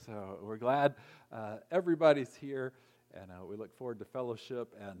So we're glad everybody's here, and we look forward to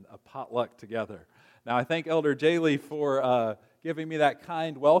fellowship and a potluck together. Now, I thank Elder Jaley for giving me that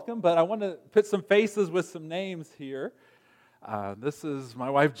kind welcome, but I want to put some faces with some names here. This is my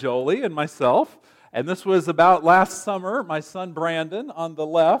wife Jolie and myself, and this was about last summer. My son Brandon on the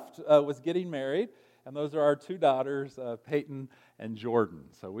left was getting married, and those are our two daughters, Peyton and Jordan.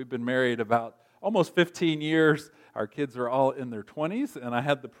 So we've been married about almost 15 years. Our kids are all in their 20s, and I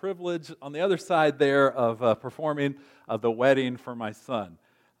had the privilege on the other side there of performing the wedding for my son.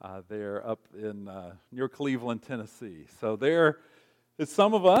 They're up in near Cleveland, Tennessee. So there is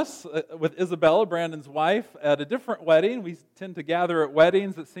some of us with Isabella, Brandon's wife, at a different wedding. We tend to gather at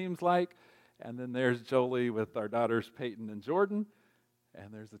weddings, it seems like. And then there's Jolie with our daughters, Peyton and Jordan.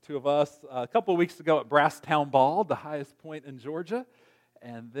 And there's the two of us a couple of weeks ago at Brasstown Ball, the highest point in Georgia.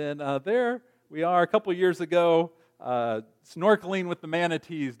 And then there we are a couple of years ago snorkeling with the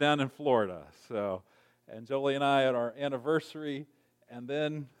manatees down in Florida. So, and Jolie and I at our anniversary. And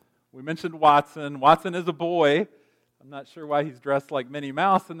then we mentioned Watson. Watson is a boy. I'm not sure why he's dressed like Minnie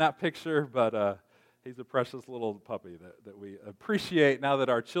Mouse in that picture, but he's a precious little puppy that we appreciate now that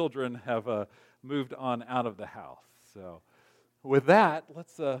our children have moved on out of the house. So with that,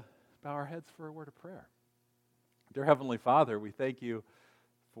 let's bow our heads for a word of prayer. Dear Heavenly Father, we thank you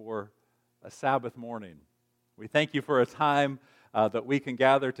for a Sabbath morning. We thank you for a time that we can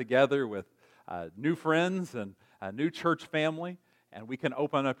gather together with new friends and a new church family, and we can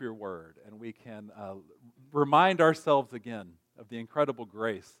open up your word, and we can remind ourselves again of the incredible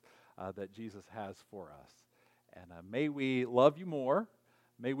grace that Jesus has for us. And may we love you more.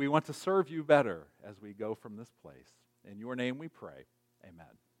 May we want to serve you better as we go from this place. In your name we pray. Amen.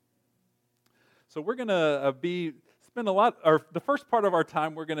 So we're going to spend the first part of our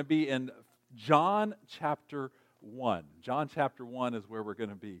time, we're going to be in John chapter 1. John chapter 1 is where we're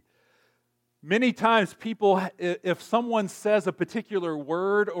going to be. Many times people, if someone says a particular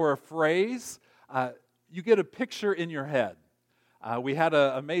word or a phrase, you get a picture in your head. We had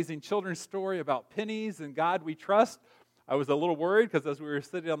an amazing children's story about pennies and God we trust. I was a little worried because as we were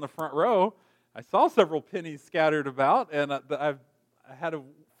sitting on the front row, I saw several pennies scattered about, and I had a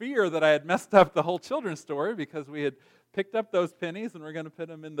fear that I had messed up the whole children's story because we had picked up those pennies and we're going to put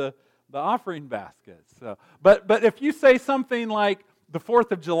them in the offering basket. So, but if you say something like the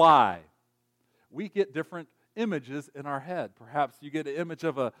 4th of July, we get different images in our head. Perhaps you get an image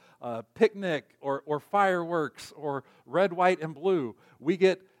of a picnic or fireworks or red, white, and blue. We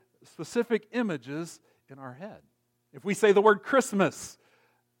get specific images in our head. If we say the word Christmas,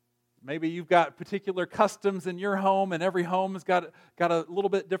 maybe you've got particular customs in your home, and every home has got a little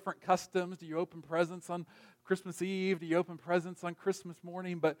bit different customs. Do you open presents on Christmas Eve? Do you open presents on Christmas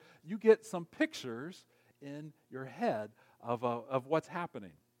morning? But you get some pictures in your head of what's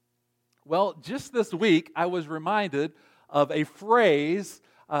happening. Well, just this week, I was reminded of a phrase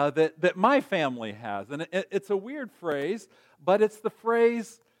that my family has. And it's a weird phrase, but it's the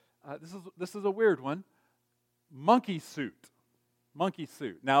phrase, this is a weird one, monkey suit. Monkey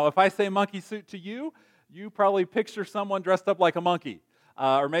suit. Now, if I say monkey suit to you, you probably picture someone dressed up like a monkey,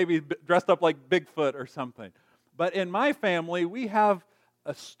 or maybe dressed up like Bigfoot or something. But in my family, we have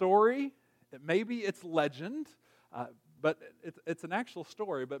a story. Maybe it's legend, but it's an actual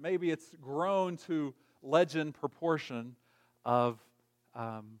story, but maybe it's grown to legend proportion of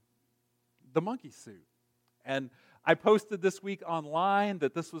the monkey suit. And I posted this week online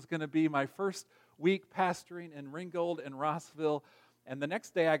that this was going to be my first week pastoring in Ringgold and Rossville, and the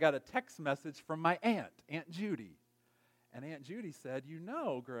next day I got a text message from my Aunt Judy. And Aunt Judy said, "You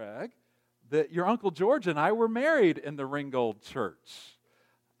know, Greg, that your Uncle George and I were married in the Ringgold church."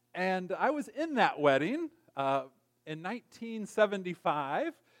 And I was in that wedding in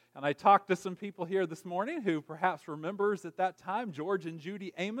 1975, and I talked to some people here this morning who perhaps were members at that time, George and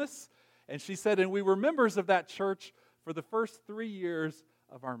Judy Amos, and she said, and we were members of that church for the first 3 years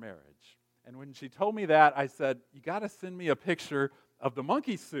of our marriage. And when she told me that, I said, you got to send me a picture of the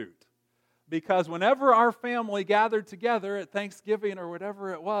monkey suit, because whenever our family gathered together at Thanksgiving or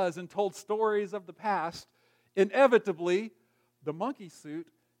whatever it was and told stories of the past, inevitably, the monkey suit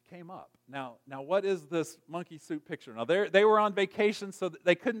came up. Now, what is this monkey suit picture? Now, they were on vacation, so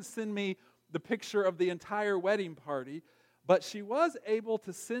they couldn't send me the picture of the entire wedding party, but she was able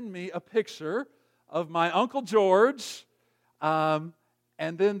to send me a picture of my Uncle George, and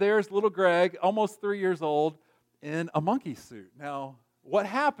then there's little Greg, almost 3 years old, in a monkey suit. Now, what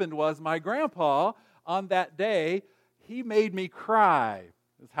happened was my grandpa, on that day, he made me cry,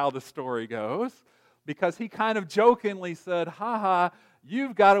 is how the story goes, because he kind of jokingly said, "Ha ha,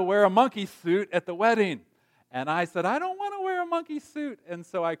 you've got to wear a monkey suit at the wedding." And I said, I don't want to wear a monkey suit. And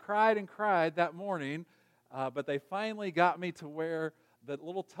so I cried and cried that morning, but they finally got me to wear the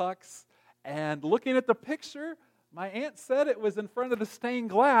little tux. And looking at the picture, my aunt said it was in front of the stained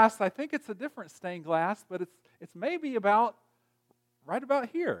glass. I think it's a different stained glass, but it's maybe right about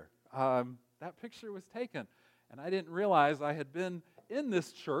here. That picture was taken. And I didn't realize I had been in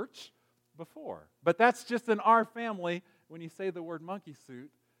this church before. But that's just in our family. When you say the word monkey suit,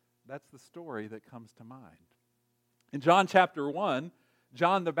 that's the story that comes to mind. In John chapter 1,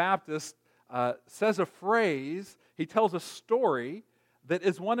 John the Baptist says a phrase, he tells a story that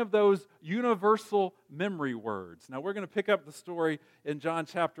is one of those universal memory words. Now we're going to pick up the story in John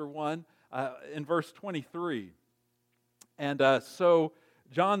chapter 1 in verse 23. And so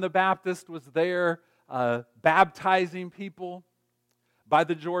John the Baptist was there baptizing people by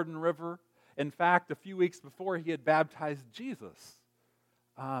the Jordan River. In fact, a few weeks before, he had baptized Jesus.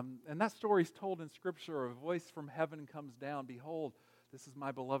 And that story is told in Scripture. A voice from heaven comes down. Behold, this is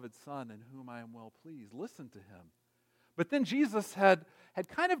my beloved Son in whom I am well pleased. Listen to him. But then Jesus had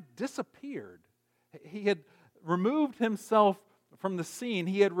kind of disappeared. He had removed himself from the scene.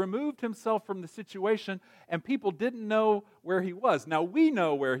 He had removed himself from the situation, and people didn't know where he was. Now, we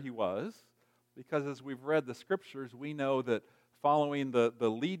know where he was, because as we've read the Scriptures, we know that following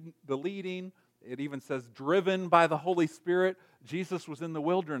the leading, it even says driven by the Holy Spirit, Jesus was in the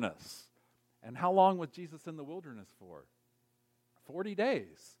wilderness. And how long was Jesus in the wilderness for? 40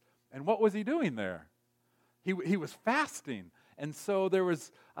 days. And what was he doing there? He was fasting. And so there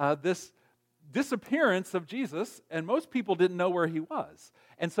was this disappearance of Jesus, and most people didn't know where he was.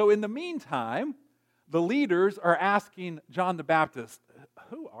 And so in the meantime, the leaders are asking John the Baptist,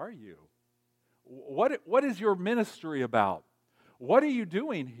 who are you? What is your ministry about? What are you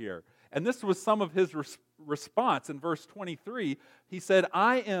doing here? And this was some of his response. In verse 23, he said,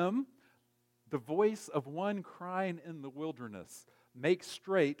 I am the voice of one crying in the wilderness. Make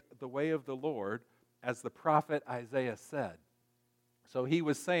straight the way of the Lord, as the prophet Isaiah said. So he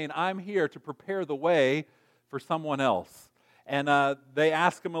was saying, I'm here to prepare the way for someone else. And they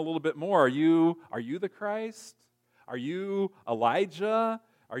ask him a little bit more. Are you the Christ? Are you Elijah?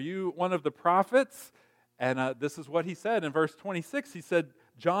 Are you one of the prophets? And this is what he said in verse 26. He said,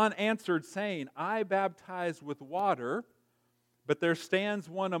 John answered, saying, I baptize with water, but there stands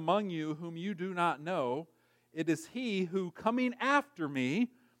one among you whom you do not know. It is he who, coming after me,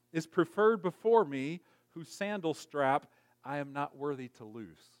 is preferred before me, whose sandal strap I am not worthy to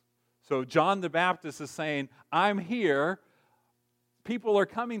loose. So John the Baptist is saying, I'm here. People are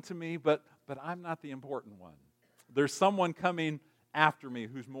coming to me, but I'm not the important one. There's someone coming after me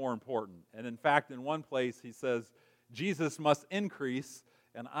who's more important. And in fact, in one place he says, Jesus must increase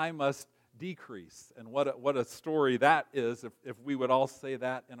and I must decrease. And what a story that is if we would all say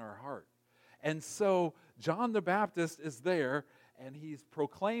that in our heart. And so John the Baptist is there, and he's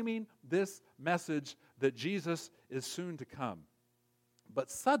proclaiming this message that Jesus is soon to come. But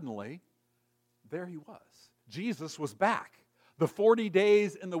suddenly, there he was. Jesus was back. The 40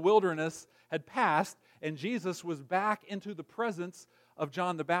 days in the wilderness had passed, and Jesus was back into the presence of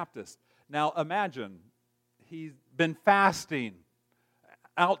John the Baptist. Now imagine, he's been fasting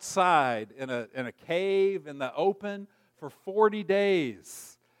outside in a cave in the open for 40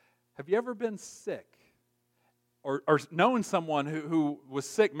 days. Have you ever been sick? Or known someone who was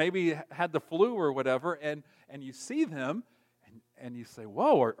sick, maybe had the flu or whatever, and you see them, and you say,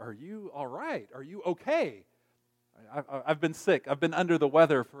 whoa, are you all right? Are you okay? I've been sick. I've been under the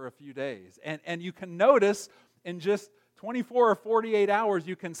weather for a few days. And you can notice in just 24 or 48 hours,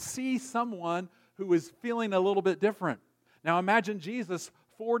 you can see someone who is feeling a little bit different. Now imagine Jesus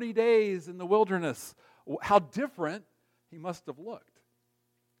 40 days in the wilderness. How different he must have looked.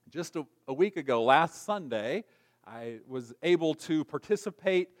 Just a week ago, last Sunday, I was able to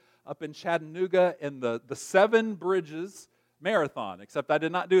participate up in Chattanooga in the Seven Bridges Marathon, except I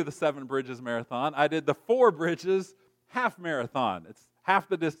did not do the Seven Bridges Marathon. I did the Four Bridges Half Marathon. It's half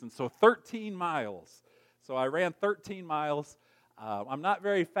the distance, so 13 miles. So I ran 13 miles. I'm not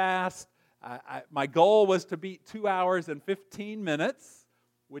very fast. My goal was to beat 2 hours and 15 minutes,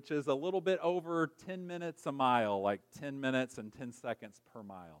 which is a little bit over 10 minutes a mile, like 10 minutes and 10 seconds per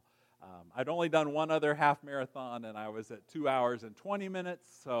mile. I'd only done one other half marathon, and I was at 2 hours and 20 minutes,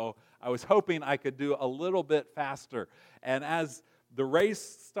 so I was hoping I could do a little bit faster. And as the race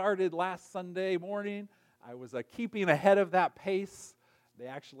started last Sunday morning, I was keeping ahead of that pace. They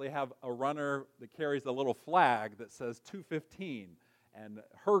actually have a runner that carries a little flag that says 2:15. And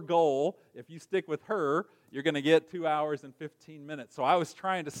her goal, if you stick with her, you're going to get 2 hours and 15 minutes. So I was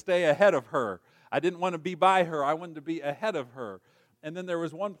trying to stay ahead of her. I didn't want to be by her. I wanted to be ahead of her. And then there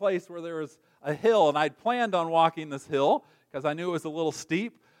was one place where there was a hill, and I'd planned on walking this hill because I knew it was a little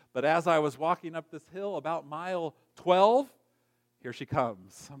steep. But as I was walking up this hill, about mile 12, here she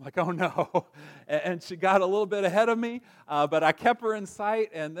comes. I'm like, oh no. And she got a little bit ahead of me, but I kept her in sight.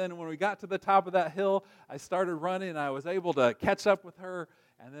 And then when we got to the top of that hill, I started running, and I was able to catch up with her.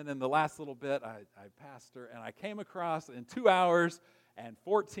 And then in the last little bit, I passed her, and I came across in 2 hours and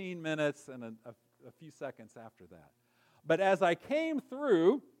 14 minutes and a few seconds after that. But as I came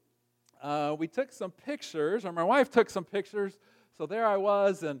through, we took some pictures, or my wife took some pictures. So there I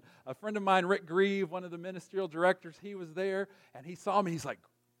was, and a friend of mine, Rick Grieve, one of the ministerial directors, he was there, and he saw me. He's like,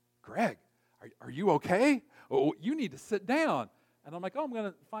 Greg, are you okay? Oh, you need to sit down. And I'm like, oh, I'm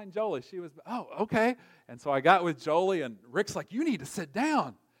going to find Jolie. She was, oh, okay. And so I got with Jolie, and Rick's like, you need to sit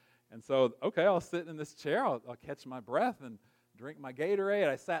down. And so, okay, I'll sit in this chair. I'll catch my breath and drink my Gatorade.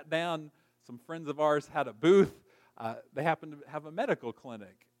 I sat down. Some friends of ours had a booth. They happened to have a medical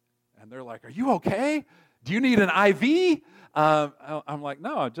clinic. And they're like, are you okay? Do you need an IV? I'm like,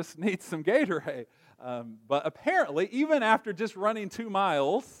 no, I just need some Gatorade. But apparently, even after just running 2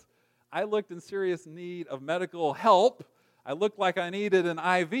 miles, I looked in serious need of medical help. I looked like I needed an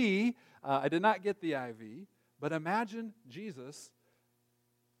IV. I did not get the IV. But imagine Jesus,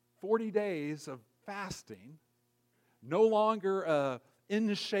 40 days of fasting, no longer a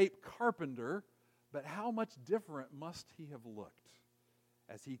in-shape carpenter, but how much different must he have looked?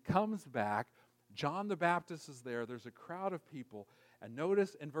 As he comes back, John the Baptist is there. There's a crowd of people. And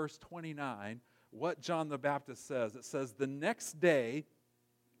notice in verse 29 what John the Baptist says. It says, the next day,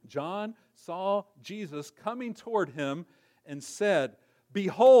 John saw Jesus coming toward him and said,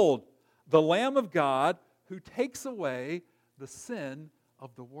 behold, the Lamb of God who takes away the sin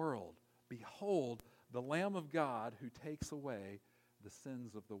of the world. Behold, the Lamb of God who takes away the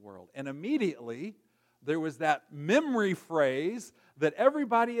sins of the world. And immediately, there was that memory phrase that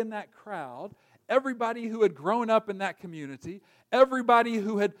everybody in that crowd, everybody who had grown up in that community, everybody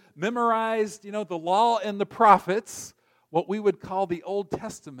who had memorized, the law and the prophets, what we would call the Old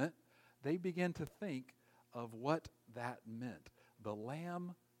Testament, they began to think of what that meant. The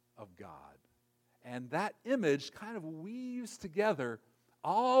Lamb of God. And that image kind of weaves together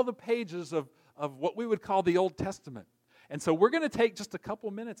all the pages of what we would call the Old Testament. And so we're going to take just a couple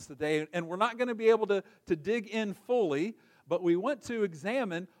minutes today, and we're not going to be able to dig in fully, but we want to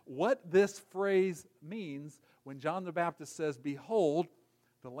examine what this phrase means when John the Baptist says, behold,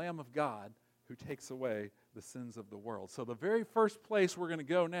 the Lamb of God who takes away the sins of the world. So the very first place we're going to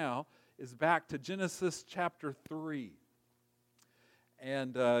go now is back to Genesis chapter 3.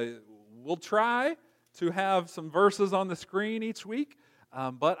 And we'll try to have some verses on the screen each week,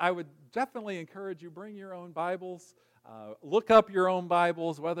 but I would definitely encourage you, bring your own Bibles. Look up your own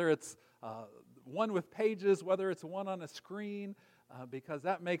Bibles, whether it's one with pages, whether it's one on a screen, because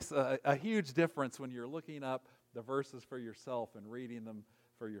that makes a huge difference when you're looking up the verses for yourself and reading them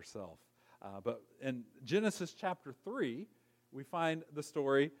for yourself. But in Genesis chapter 3, we find the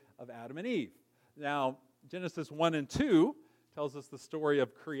story of Adam and Eve. Now, Genesis 1 and 2 tells us the story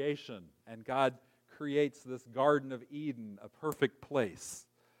of creation, and God creates this Garden of Eden, a perfect place.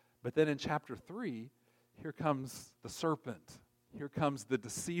 But then in chapter 3, here comes the serpent. Here comes the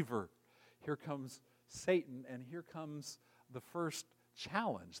deceiver. Here comes Satan. And here comes the first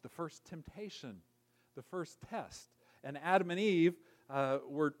challenge, the first temptation, the first test. And Adam and Eve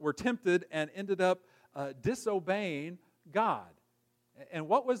were tempted and ended up disobeying God. And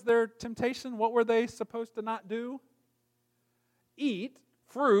what was their temptation? What were they supposed to not do? Eat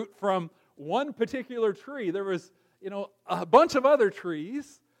fruit from one particular tree. There was, a bunch of other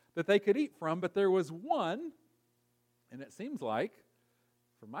trees that they could eat from, but there was one, and it seems like,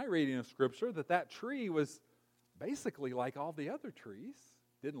 from my reading of Scripture, that tree was basically like all the other trees.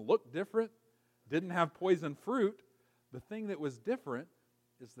 Didn't look different, didn't have poison fruit. The thing that was different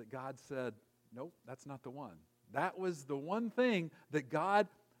is that God said, nope, that's not the one. That was the one thing that God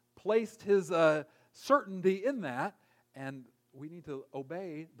placed His certainty in that, and we need to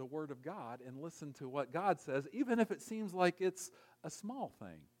obey the Word of God and listen to what God says, even if it seems like it's a small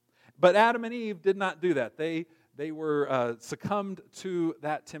thing. But Adam and Eve did not do that. They were succumbed to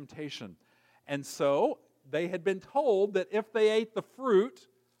that temptation. And so they had been told that if they ate the fruit,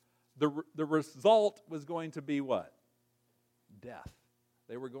 the result was going to be what? Death.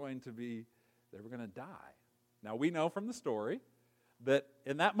 They were going to die. Now we know from the story that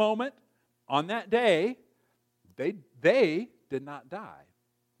in that moment, on that day, they did not die.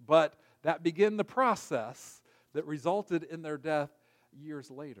 But that began the process that resulted in their death years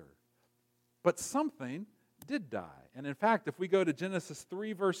later. But something did die. And in fact, if we go to Genesis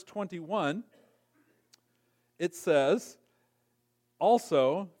 3, verse 21, it says,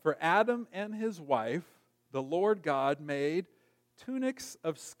 Also, for Adam and his wife, the Lord God made tunics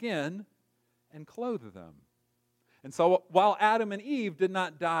of skin and clothed them. And so while Adam and Eve did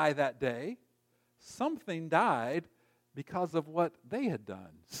not die that day, something died because of what they had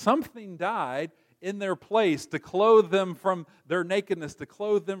done. Something died in their place to clothe them from their nakedness, to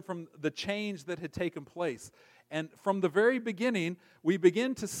clothe them from the change that had taken place. And from the very beginning, we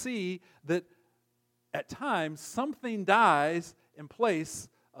begin to see that at times something dies in place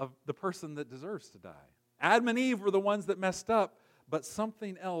of the person that deserves to die. Adam and Eve were the ones that messed up, but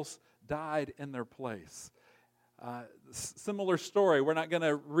something else died in their place. Similar story. We're not going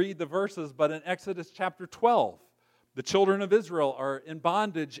to read the verses, but in Exodus chapter 12, the children of Israel are in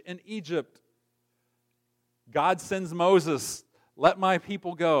bondage in Egypt. God sends Moses, "Let my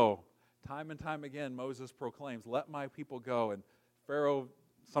people go." Time and time again, Moses proclaims, "Let my people go." And Pharaoh,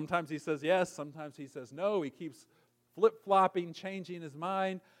 sometimes he says yes, sometimes he says no. He keeps flip-flopping, changing his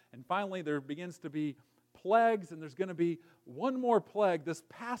mind. And finally, there begins to be plagues, and there's going to be one more plague. This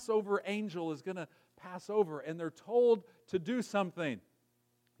Passover angel is going to pass over, and they're told to do something.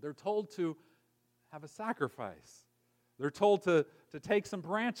 They're told to have a sacrifice. They're told to take some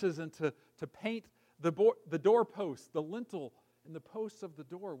branches and to paint the doorposts, the lintel, and the posts of the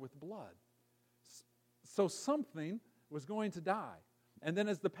door with blood. So something was going to die. And then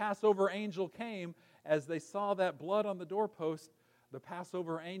as the Passover angel came, as they saw that blood on the doorpost, the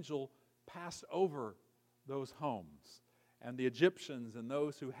Passover angel passed over those homes. And the Egyptians and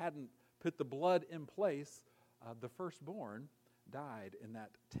those who hadn't put the blood in place, the firstborn died in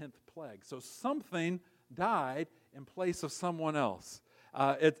that 10th plague. So something died in place of someone else.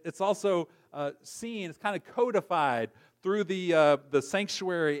 It's also seen, it's kind of codified through the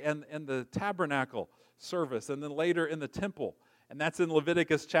sanctuary and the tabernacle service, and then later in the temple. And that's in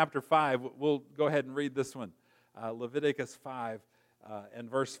Leviticus chapter 5. We'll go ahead and read this one. Leviticus 5 and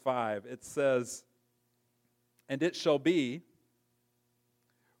verse 5. It says, "And it shall be,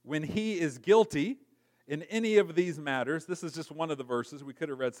 when he is guilty in any of these matters," this is just one of the verses, we could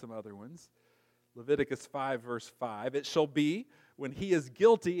have read some other ones. Leviticus 5 verse 5, "It shall be, when he is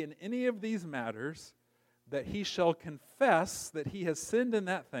guilty in any of these matters, that he shall confess that he has sinned in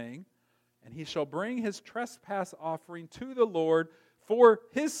that thing, and he shall bring his trespass offering to the Lord for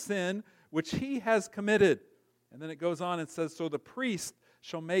his sin which he has committed." And then it goes on and says, "So the priest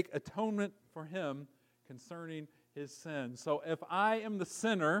shall make atonement for him concerning his sin." So if I am the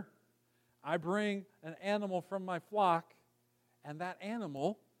sinner, I bring an animal from my flock, and that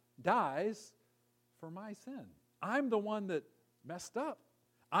animal dies for my sin. I'm the one that messed up.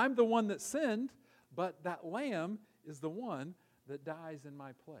 I'm the one that sinned, but that lamb is the one that dies in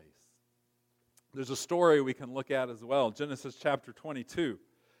my place. There's a story we can look at as well. Genesis chapter 22.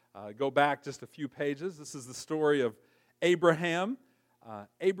 Go back just a few pages. This is the story of Abraham.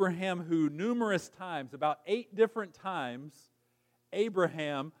 Abraham, who numerous times, about 8 different times,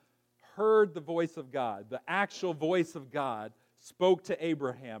 Abraham heard the voice of God. The actual voice of God spoke to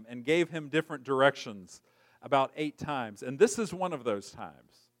Abraham and gave him different directions about 8 times. And this is one of those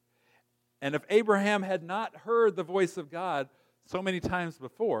times. And if Abraham had not heard the voice of God so many times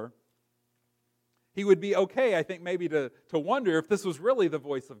before, he would be okay, I think, maybe to wonder if this was really the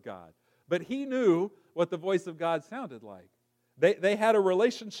voice of God. But he knew what the voice of God sounded like. They had a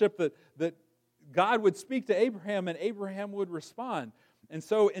relationship that God would speak to Abraham and Abraham would respond. And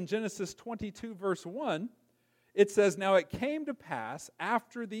so in Genesis 22 verse 1, it says, "Now it came to pass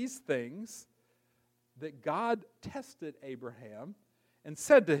after these things that God tested Abraham and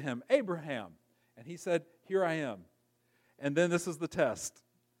said to him, 'Abraham.' And he said, 'Here I am.' And then this is the test.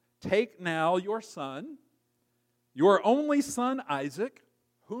 'Take now your son, your only son Isaac,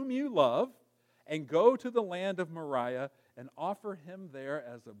 whom you love, and go to the land of Moriah and offer him there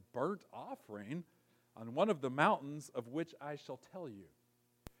as a burnt offering on one of the mountains of which I shall tell you.'"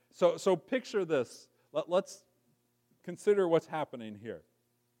 So picture this. Let's consider what's happening here.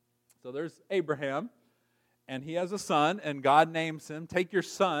 So there's Abraham, and he has a son, and God names him. "Take your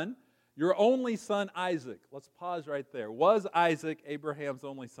son, your only son Isaac." Let's pause right there. Was Isaac Abraham's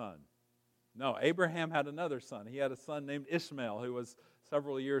only son? No, Abraham had another son. He had a son named Ishmael who was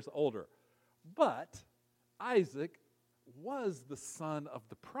several years older. But Isaac was the son of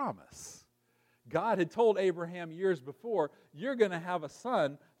the promise. God had told Abraham years before, "You're going to have a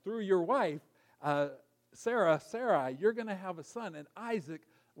son through your wife, Sarai, you're going to have a son." And Isaac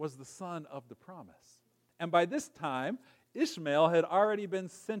was the son of the promise. And by this time, Ishmael had already been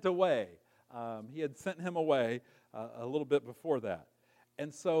sent away. He had sent him away a little bit before that.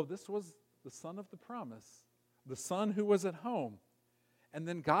 And so this was the son of the promise, the son who was at home. And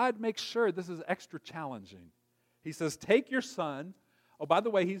then God makes sure, this is extra challenging. He says, "Take your son, Oh, by the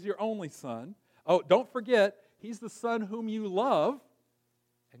way, he's your only son. Oh, don't forget, he's the son whom you love.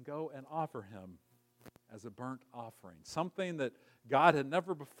 And go and offer him as a burnt offering. Something that God had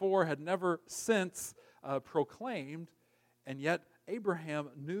never before, had never since proclaimed. And yet Abraham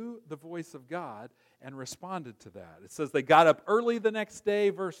knew the voice of God and responded to that. It says they got up early the next day,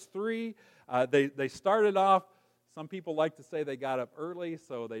 verse 3. They started off, some people like to say they got up early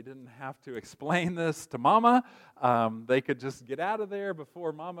so they didn't have to explain this to Mama. They could just get out of there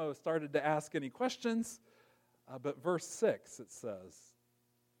before Mama started to ask any questions. But verse 6, it says,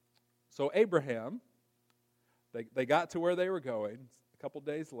 so Abraham, they got to where they were going a couple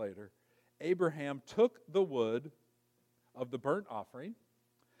days later. Abraham took the wood of the burnt offering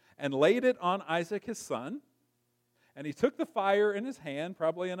and laid it on Isaac his son. And he took the fire in his hand,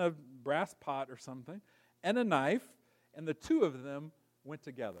 probably in a brass pot or something, and a knife, and the two of them went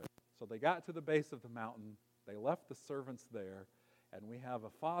together. So they got to the base of the mountain. They left the servants there, and we have a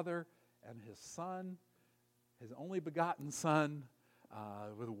father and his son, his only begotten son,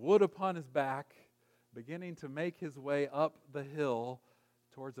 with wood upon his back, beginning to make his way up the hill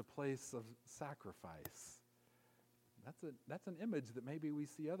towards a place of sacrifice. That's an image that maybe we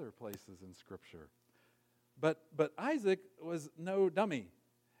see other places in Scripture. But Isaac was no dummy,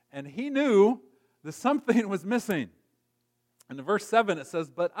 and he knew that something was missing. In verse 7 it says,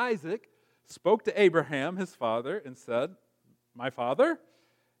 but Isaac spoke to Abraham, his father, and said, my father?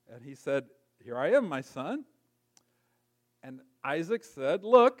 And he said, here I am, my son. And Isaac said,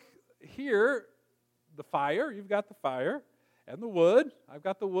 look, here, the fire, you've got the fire, and the wood, I've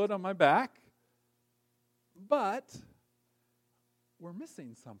got the wood on my back, but we're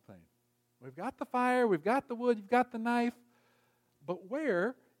missing something. We've got the fire, we've got the wood, you've got the knife, but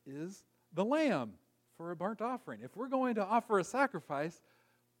where is the lamb for a burnt offering? If we're going to offer a sacrifice,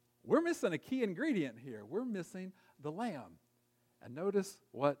 we're missing a key ingredient here. We're missing the lamb. And notice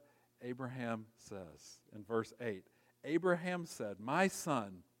what Abraham says in verse 8. Abraham said, my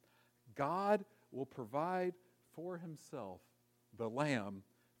son, God will provide for himself the lamb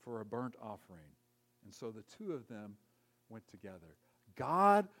for a burnt offering. And so the two of them went together.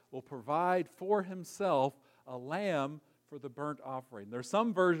 God will provide for himself a lamb for the burnt offering. There are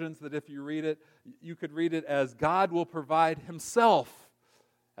some versions that if you read it, you could read it as God will provide himself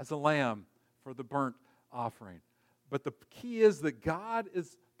as a lamb for the burnt offering. But the key is that God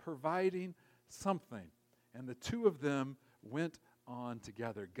is providing something. And the two of them went on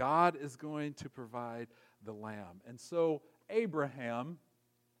together. God is going to provide the lamb. And so Abraham,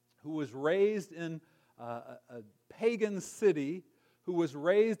 who was raised in a pagan city, who was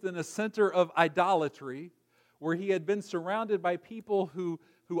raised in a center of idolatry, where he had been surrounded by people who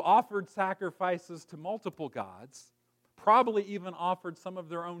offered sacrifices to multiple gods, probably even offered some of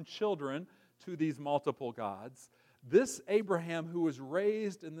their own children to these multiple gods. This Abraham, who was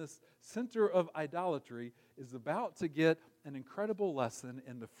raised in this center of idolatry, is about to get an incredible lesson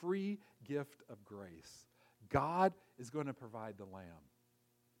in the free gift of grace. God is going to provide the lamb.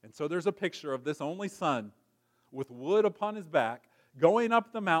 And so there's a picture of this only son with wood upon his back, going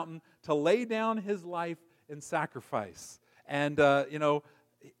up the mountain to lay down his life in sacrifice. And,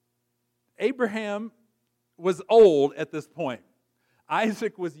 Abraham was old at this point.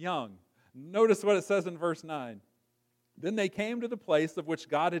 Isaac was young. Notice what it says in verse 9. Then they came to the place of which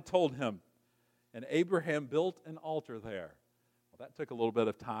God had told him, and Abraham built an altar there. Well, that took a little bit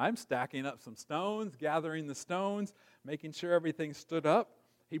of time, stacking up some stones, gathering the stones, making sure everything stood up.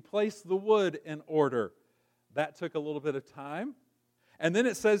 He placed the wood in order. That took a little bit of time. And then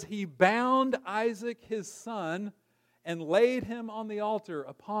it says he bound Isaac his son and laid him on the altar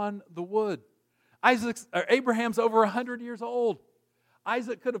upon the wood. Abraham's over 100 years old.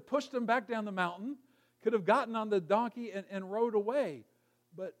 Isaac could have pushed him back down the mountain, could have gotten on the donkey and rode away.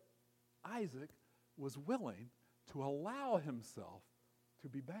 But Isaac was willing to allow himself to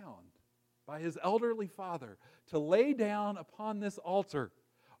be bound by his elderly father, to lay down upon this altar,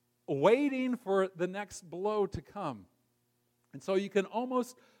 waiting for the next blow to come. And so you can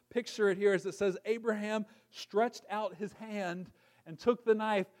almost picture it here as it says, Abraham stretched out his hand and took the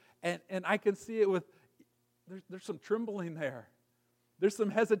knife, and I can see it with, there's some trembling there. There's some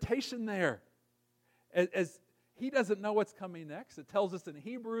hesitation there. As he doesn't know what's coming next. It tells us in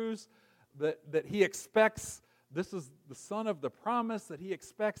Hebrews that he expects, this is the son of the promise, that he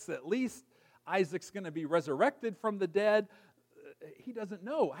expects at least Isaac's going to be resurrected from the dead. He doesn't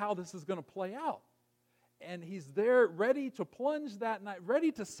know how this is going to play out. And he's there ready to plunge that knife,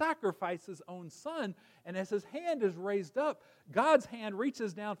 ready to sacrifice his own son. And as his hand is raised up, God's hand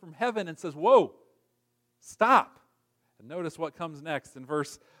reaches down from heaven and says, whoa, stop. And notice what comes next in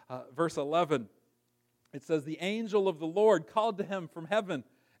verse 11. it says, the angel of the Lord called to him from heaven,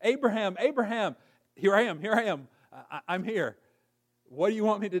 Abraham, Abraham, here I am, I'm here. What do you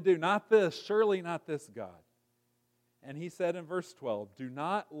want me to do? Not this, surely not this, God. And he said in verse 12, do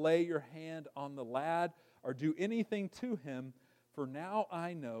not lay your hand on the lad or do anything to him, for now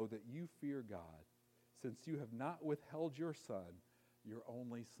I know that you fear God, since you have not withheld your son, your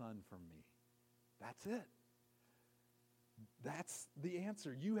only son, from me. That's it. That's the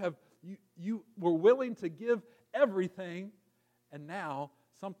answer. You were willing to give everything, and now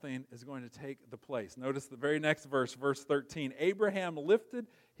something is going to take the place. Notice the very next verse, verse 13. Abraham lifted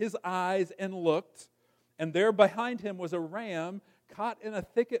his eyes and looked, and there behind him was a ram caught in a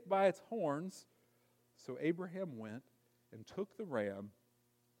thicket by its horns. So Abraham went and took the ram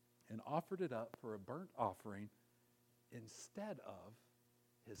and offered it up for a burnt offering instead of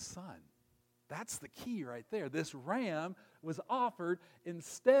his son. That's the key right there. This ram was offered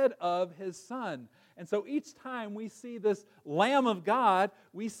instead of his son. And so each time we see this Lamb of God,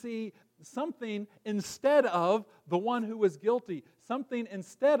 we see something instead of the one who was guilty, something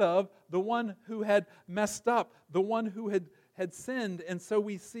instead of the one who had messed up, the one who had sinned. And so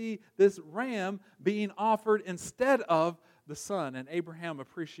we see this ram being offered instead of the son. And Abraham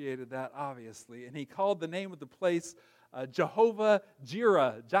appreciated that, obviously. And he called the name of the place Jehovah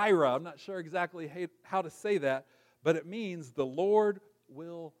Jireh. I'm not sure exactly how to say that, but it means the Lord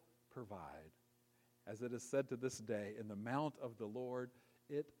will provide. As it is said to this day, in the mount of the Lord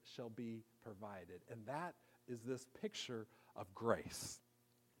it shall be provided. And that is this picture of grace.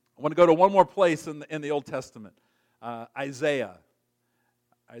 I want to go to one more place in the Old Testament. Isaiah.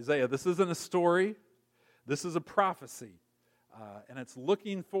 This isn't a story. This is a prophecy. And it's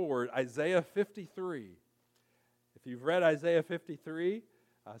looking forward. Isaiah 53. If you've read Isaiah 53,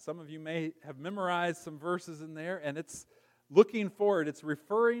 some of you may have memorized some verses in there, and it's looking forward. It's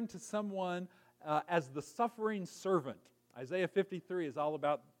referring to someone as the suffering servant. Isaiah 53 is all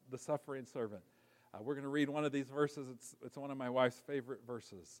about the suffering servant. We're going to read one of these verses. It's one of my wife's favorite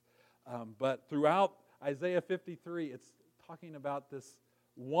verses. But throughout Isaiah 53, it's talking about this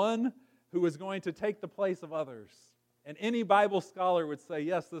one who is going to take the place of others. And any Bible scholar would say,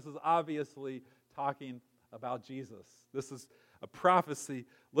 yes, this is obviously talking about Jesus. This is a prophecy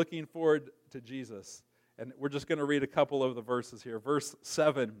looking forward to Jesus. And we're just going to read a couple of the verses here. Verse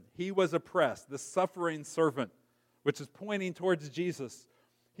 7, he was oppressed, the suffering servant, which is pointing towards Jesus.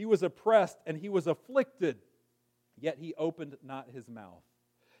 He was oppressed and he was afflicted, yet he opened not his mouth.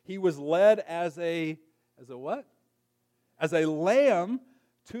 He was led as a what? As a lamb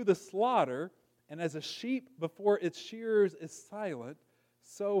to the slaughter, and as a sheep before its shearers is silent,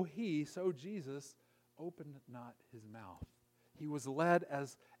 so Jesus, opened not his mouth. He was led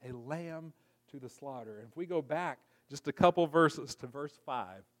as a lamb to the slaughter. And if we go back just a couple verses to verse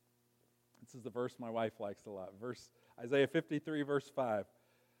 5, this is the verse my wife likes a lot. Isaiah 53, verse 5.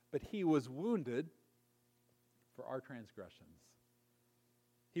 But he was wounded for our transgressions.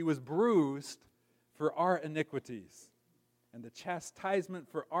 He was bruised for our iniquities. And the chastisement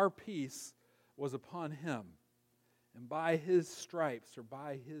for our peace was upon him. And by his stripes, or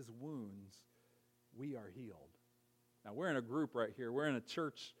by his wounds, we are healed. Now, we're in a group right here. We're in a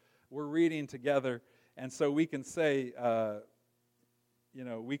church. We're reading together. And so we can say,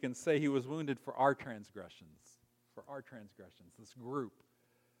 he was wounded for our transgressions. For our transgressions, this group.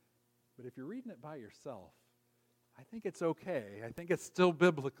 But if you're reading it by yourself, I think it's okay. I think it's still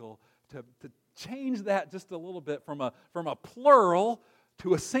biblical to change that just a little bit from a plural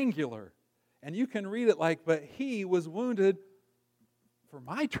to a singular. And you can read it like, but he was wounded for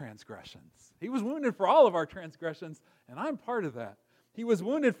my transgressions. He was wounded for all of our transgressions, and I'm part of that. He was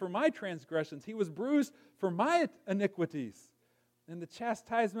wounded for my transgressions. He was bruised for my iniquities. And the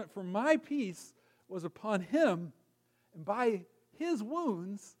chastisement for my peace was upon him. And by his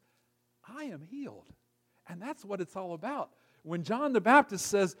wounds, I am healed. And that's what it's all about. When John the Baptist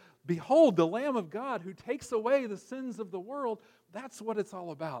says, behold, the Lamb of God who takes away the sins of the world, that's what it's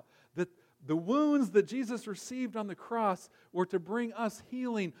all about. That the wounds that Jesus received on the cross were to bring us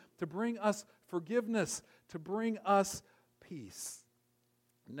healing, to bring us forgiveness, to bring us peace.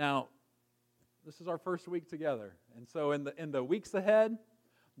 Now, this is our first week together. And so in the weeks ahead,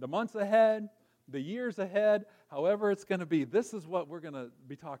 the months ahead, the years ahead, however it's going to be, this is what we're going to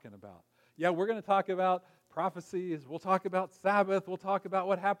be talking about. Yeah, we're going to talk about prophecies. We'll talk about Sabbath. We'll talk about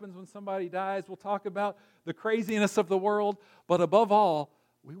what happens when somebody dies. We'll talk about the craziness of the world. But above all,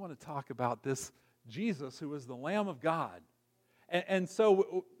 we want to talk about this Jesus who is the Lamb of God. And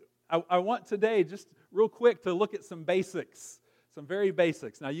so I want today, just real quick, to look at some basics, some very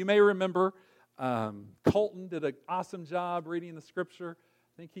basics. Now, you may remember Colton did an awesome job reading the Scripture.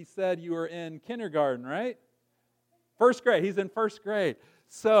 I think he said you were in kindergarten, right? First grade. He's in first grade.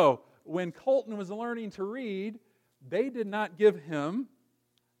 So when Colton was learning to read, they did not give him,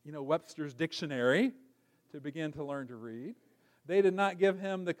 Webster's dictionary to begin to learn to read. They did not give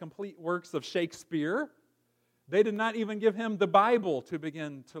him the complete works of Shakespeare. They did not even give him the Bible to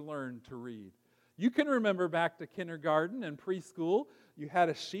begin to learn to read. You can remember back to kindergarten and preschool, you had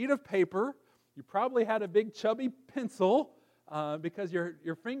a sheet of paper. You probably had a big chubby pencil because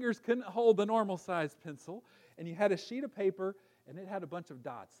your fingers couldn't hold the normal size pencil. And you had a sheet of paper and it had a bunch of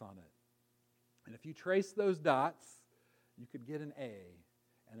dots on it. And if you traced those dots, you could get an A.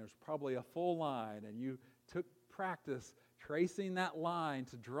 And there's probably a full line, and you took practice tracing that line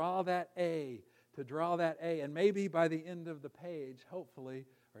to draw that A, and maybe by the end of the page, hopefully,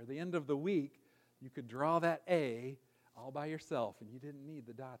 or the end of the week, you could draw that A all by yourself, and you didn't need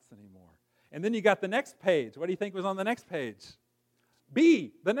the dots anymore. And then you got the next page. What do you think was on the next page?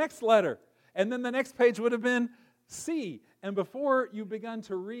 B, the next letter. And then the next page would have been C. And before you begun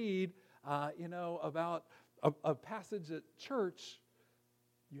to read, about a passage at church,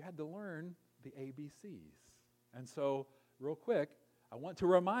 you had to learn the ABCs. And so, real quick, I want to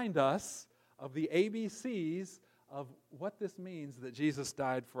remind us of the ABCs of what this means that Jesus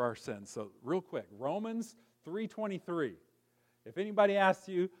died for our sins. So, real quick, Romans 3:23. If anybody asks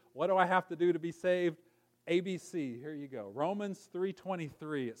you, what do I have to do to be saved? ABC, here you go. Romans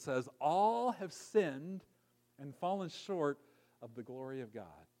 3:23, it says, all have sinned and fallen short of the glory of God.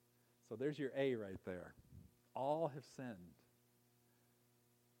 So there's your A right there. All have sinned.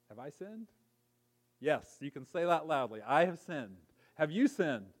 Have I sinned? Yes, you can say that loudly. I have sinned. Have you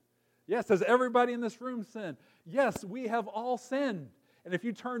sinned? Yes. Has everybody in this room sinned? Yes, we have all sinned. And if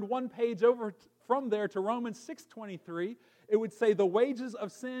you turned one page over from there to Romans 6:23, it would say the wages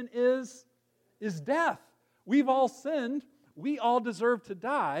of sin is death. We've all sinned. We all deserve to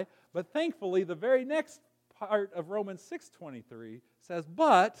die. But thankfully, the very next part of Romans 6:23 says,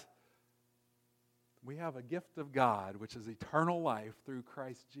 but we have a gift of God, which is eternal life through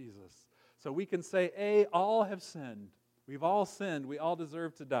Christ Jesus. So we can say, A, all have sinned. We've all sinned. We all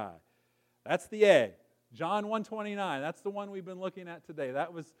deserve to die. That's the A. John 1:29, that's the one we've been looking at today.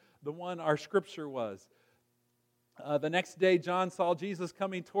 That was the one our scripture was. The next day, John saw Jesus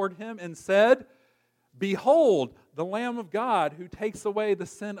coming toward him and said, behold, the Lamb of God who takes away the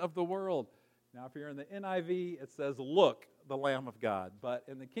sin of the world. Now, if you're in the NIV, it says, look, the Lamb of God. But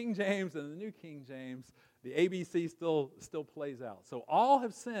in the King James and the New King James, the ABC still plays out. So all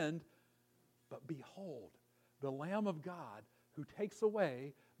have sinned, but behold, the Lamb of God who takes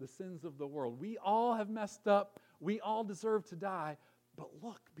away the sins of the world. We all have messed up. We all deserve to die. But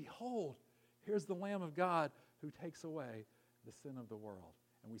look, behold, here's the Lamb of God who takes away the sin of the world.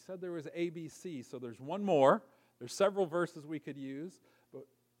 And we said there was ABC, so there's one more. There's several verses we could use. But,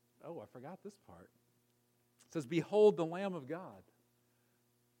 I forgot this part. It says, behold the Lamb of God.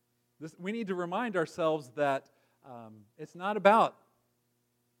 We need to remind ourselves that it's not about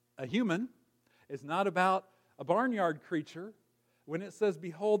a human. It's not about a barnyard creature. When it says,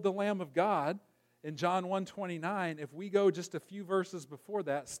 behold the Lamb of God, in John 1:29, if we go just a few verses before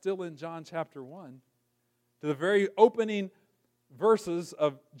that, still in John chapter 1, to the very opening verses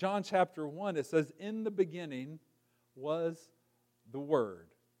of John chapter 1, it says, in the beginning was the Word.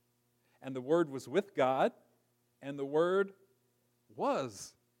 And the Word was with God, and the Word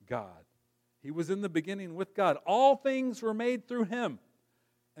was God. He was in the beginning with God. All things were made through Him,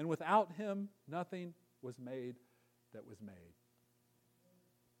 and without Him nothing was made that was made.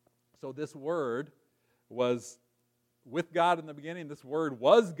 So this Word was with God in the beginning. This Word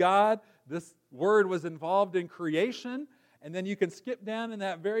was God. This Word was involved in creation. And then you can skip down in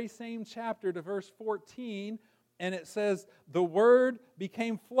that very same chapter to verse 14, and it says, the Word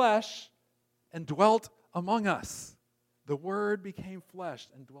became flesh and dwelt among us. The Word became flesh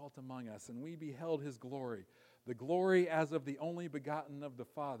and dwelt among us, and we beheld His glory, the glory as of the only begotten of the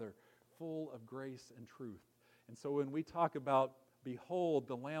Father, full of grace and truth. And so when we talk about, behold,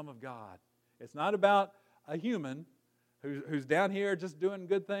 the Lamb of God, it's not about a human who's down here just doing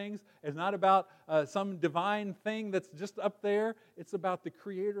good things. It's not about some divine thing that's just up there. It's about the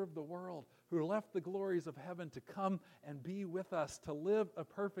Creator of the world who left the glories of heaven to come and be with us, to live a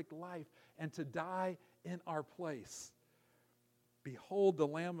perfect life, and to die in our place. Behold the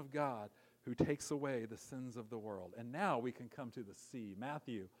Lamb of God who takes away the sins of the world. And now we can come to the C.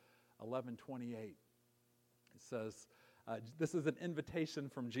 Matthew 11:28. It says, this is an invitation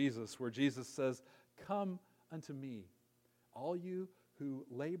from Jesus where Jesus says, come unto me, all you who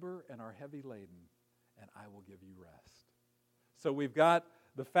labor and are heavy laden, and I will give you rest. So we've got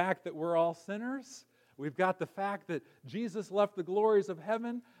the fact that we're all sinners. We've got the fact that Jesus left the glories of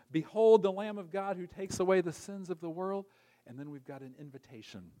heaven. Behold the Lamb of God who takes away the sins of the world. And then we've got an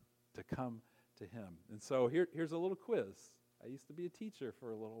invitation to come to him. And so here's a little quiz. I used to be a teacher for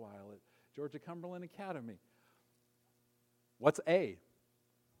a little while at Georgia Cumberland Academy. What's A?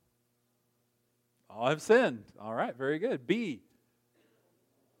 All have sinned. All right, very good. B,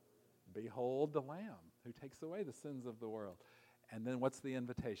 behold the Lamb who takes away the sins of the world. And then what's the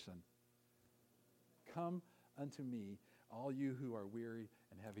invitation? Come unto me, all you who are weary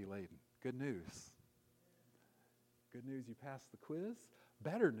and heavy laden. Good news. Good news, you passed the quiz.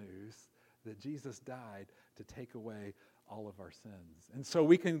 Better news, that Jesus died to take away all of our sins. And so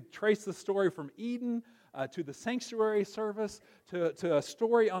we can trace the story from Eden to the sanctuary service to a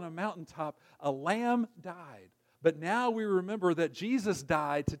story on a mountaintop. A lamb died. But now we remember that Jesus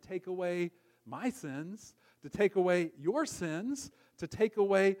died to take away my sins, to take away your sins, to take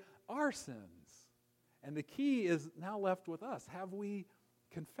away our sins. And the key is now left with us. Have we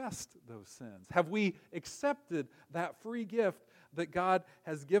confessed those sins? Have we accepted that free gift that God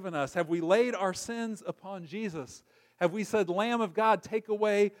has given us? Have we laid our sins upon Jesus? Have we said, Lamb of God, take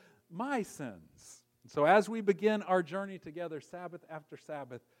away my sins? And so as we begin our journey together, Sabbath after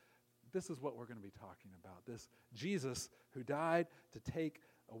Sabbath, this is what we're going to be talking about. This Jesus who died to take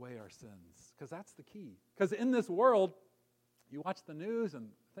away our sins. Because that's the key. Because in this world, you watch the news and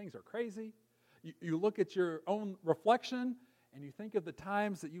things are crazy. You look at your own reflection and you think of the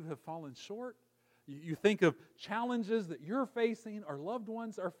times that you have fallen short. You think of challenges that you're facing or loved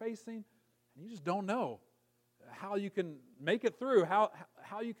ones are facing, and you just don't know how you can make it through, how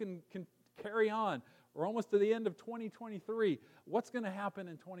you can carry on. We're almost to the end of 2023. What's going to happen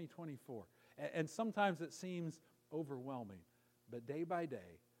in 2024? And sometimes it seems overwhelming. But day by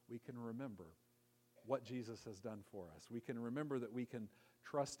day, we can remember what Jesus has done for us. We can remember that we can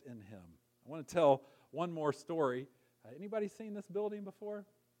trust in him. I want to tell one more story. Anybody seen this building before?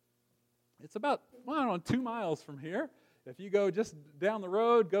 It's about, 2 miles from here. If you go just down the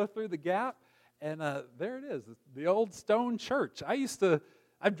road, go through the gap, and there it is, the old stone church.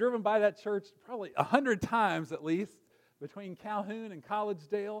 I've driven by that church probably 100 times at least between Calhoun and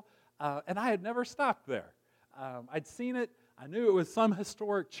Collegedale, and I had never stopped there. I'd seen it. I knew it was some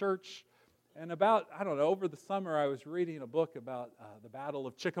historic church. And over the summer I was reading a book about the Battle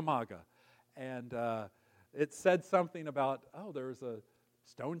of Chickamauga. And it said something about, there was a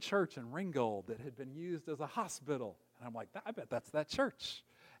stone church in Ringgold that had been used as a hospital. And I'm like, I bet that's that church.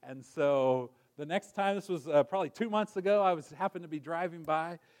 And so the next time, this was probably 2 months ago, I happened to be driving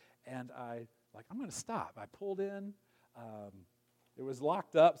by, and I'm going to stop. I pulled in. It was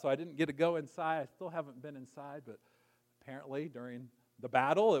locked up, so I didn't get to go inside. I still haven't been inside, but apparently during the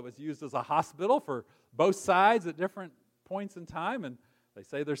battle, it was used as a hospital for both sides at different points in time, and they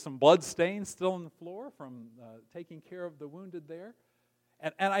say there's some blood stains still on the floor from taking care of the wounded there.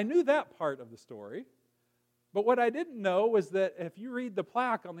 And I knew that part of the story. But what I didn't know was that if you read the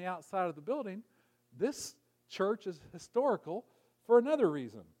plaque on the outside of the building, this church is historical for another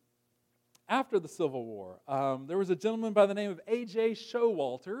reason. After the Civil War, there was a gentleman by the name of A.J.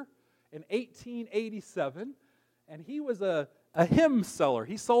 Showalter in 1887, and he was a hymn seller.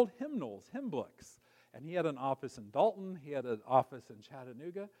 He sold hymnals, hymn books. And he had an office in Dalton, he had an office in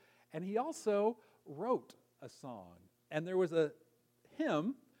Chattanooga, and he also wrote a song. And there was a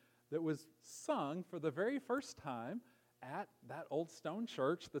hymn that was sung for the very first time at that old stone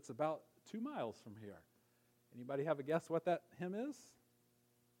church that's about 2 miles from here. Anybody have a guess what that hymn is?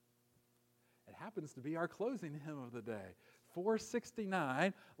 It happens to be our closing hymn of the day,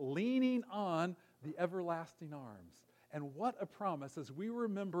 469, Leaning on the Everlasting Arms. And what a promise as we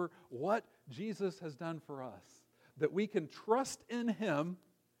remember what Jesus has done for us, that we can trust in him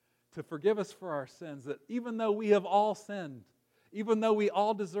to forgive us for our sins, that even though we have all sinned, even though we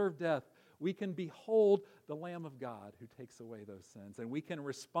all deserve death, we can behold the Lamb of God who takes away those sins. And we can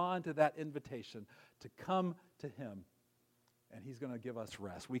respond to that invitation to come to him, and he's going to give us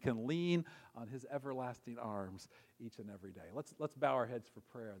rest. We can lean on his everlasting arms each and every day. Let's bow our heads for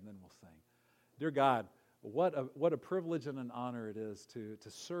prayer, and then we'll sing. Dear God, what a privilege and an honor it is to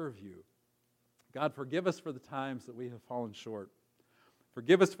serve you. God, forgive us for the times that we have fallen short.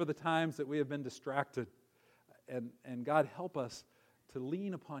 Forgive us for the times that we have been distracted. And God, help us to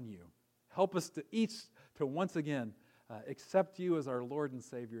lean upon you. Help us to once again accept you as our Lord and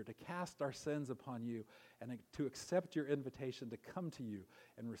Savior, to cast our sins upon you, and to accept your invitation to come to you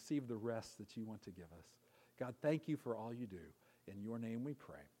and receive the rest that you want to give us. God, thank you for all you do. In your name we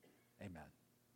pray. Amen.